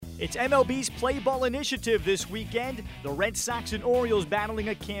It's MLB's Play Ball Initiative this weekend. The Red Sox and Orioles battling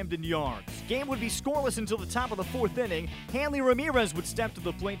at Camden Yards. Game would be scoreless until the top of the fourth inning. Hanley Ramirez would step to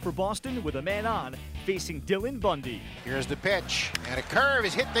the plate for Boston with a man on, facing Dylan Bundy. Here's the pitch, and a curve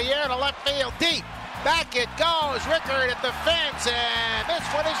is hit the air to left field, deep. Back it goes, Rickard at the fence, and this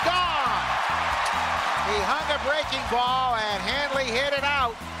one is gone. He hung a breaking ball, and Hanley hit it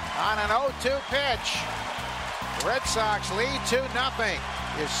out on an 0-2 pitch. The Red Sox lead 2-0.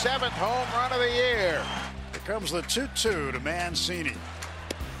 His 7th home run of the year. Here comes the 2-2 to Mancini.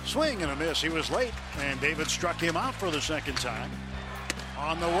 Swing and a miss. He was late, and David struck him out for the second time.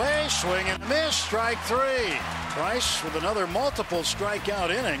 On the way, swing and a miss. Strike 3. Price with another multiple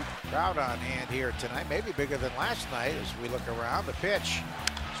strikeout inning. Crowd on hand here tonight, maybe bigger than last night as we look around. The pitch.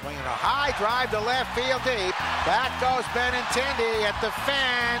 Swinging a high drive to left field deep. Back goes Benintendi at the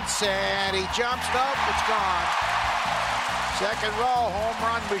fence, and he jumps. Nope, it's gone. Second row home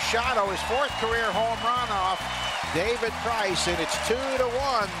run, Machado, his 4th career home run off David Price, and it's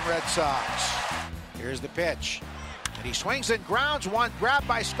 2-1 Red Sox. Here's the pitch, and he swings and grounds one. Grabbed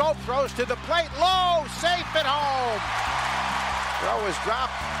by Scope, throws to the plate, low, safe at home. Throw is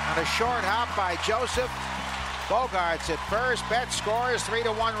dropped on a short hop by Joseph. Bogarts at first. Bet scores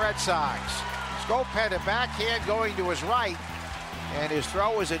 3-1 Red Sox. Scope had a backhand going to his right, and his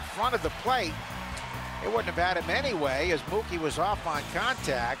throw was in front of the plate. It wouldn't have had him anyway, as Mookie was off on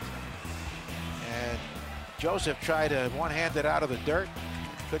contact. And Joseph tried to one-hand it out of the dirt.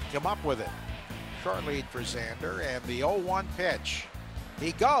 Couldn't come up with it. Short lead for Xander, and the 0-1 pitch.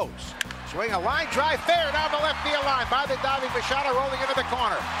 He goes. Swing a line drive fair down the left field line by the diving Machado, rolling into the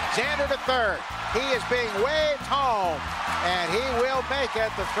corner. Xander to third. He is being waved home, and he will make it.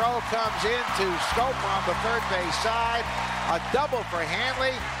 The throw comes into Scope on the third base side. A double for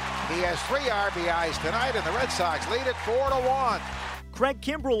Hanley. He has 3 RBIs tonight, and the Red Sox lead it 4-1. Craig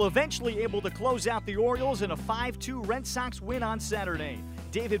Kimbrell eventually able to close out the Orioles in a 5-2 Red Sox win on Saturday.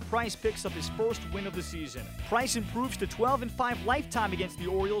 David Price picks up his first win of the season. Price improves to 12-5 lifetime against the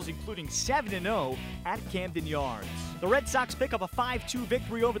Orioles, including 7-0 at Camden Yards. The Red Sox pick up a 5-2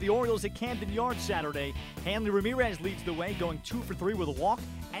 victory over the Orioles at Camden Yards Saturday. Hanley Ramirez leads the way, going 2 for 3 with a walk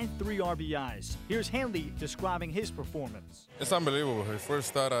and 3 RBIs. Here's Hanley describing his performance. It's unbelievable. His first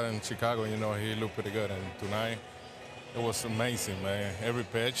start in Chicago, he looked pretty good. And tonight, it was amazing, man. Every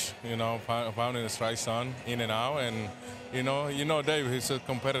pitch, pounding the strike zone, in and out. And, Dave, he's a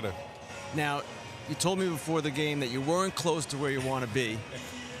competitor. Now, you told me before the game that you weren't close to where you want to be.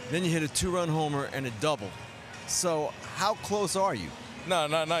 Then you hit a 2-run homer and a double. So how close are you? No,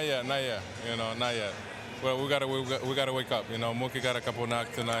 not yet. Not yet. Well, we gotta wake up. Mookie got a couple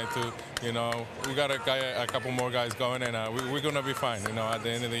knocks tonight too. We got a couple more guys going, and we're gonna be fine. At the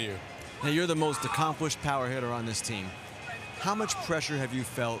end of the year. Now you're the most accomplished power hitter on this team. How much pressure have you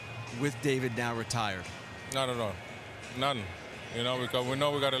felt with David now retired? Not at all. None. Because we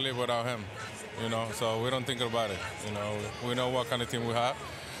know we gotta live without him. So we don't think about it. We know what kind of team we have.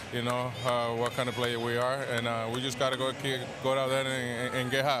 What kind of player we are, and we just got to go out there and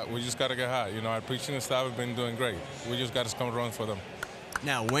get hot. We just got to get hot. Our pitching staff has been doing great. We just got to come run for them.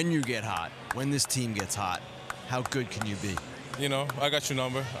 Now, when you get hot, when this team gets hot, how good can you be? I got your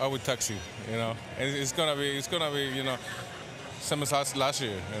number. I would text you. And it's gonna be same as last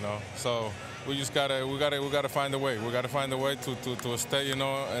year. So we gotta find a way. We gotta find a way to stay in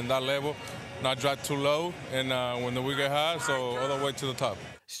that level, not drop too low, and when we get hot, so all the way to the top.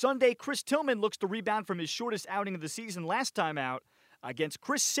 Sunday, Chris Tillman looks to rebound from his shortest outing of the season last time out against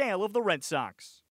Chris Sale of the Red Sox.